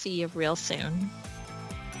 and we'll see you real soon.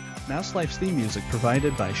 Mouse Life's theme music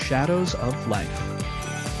provided by Shadows of Life.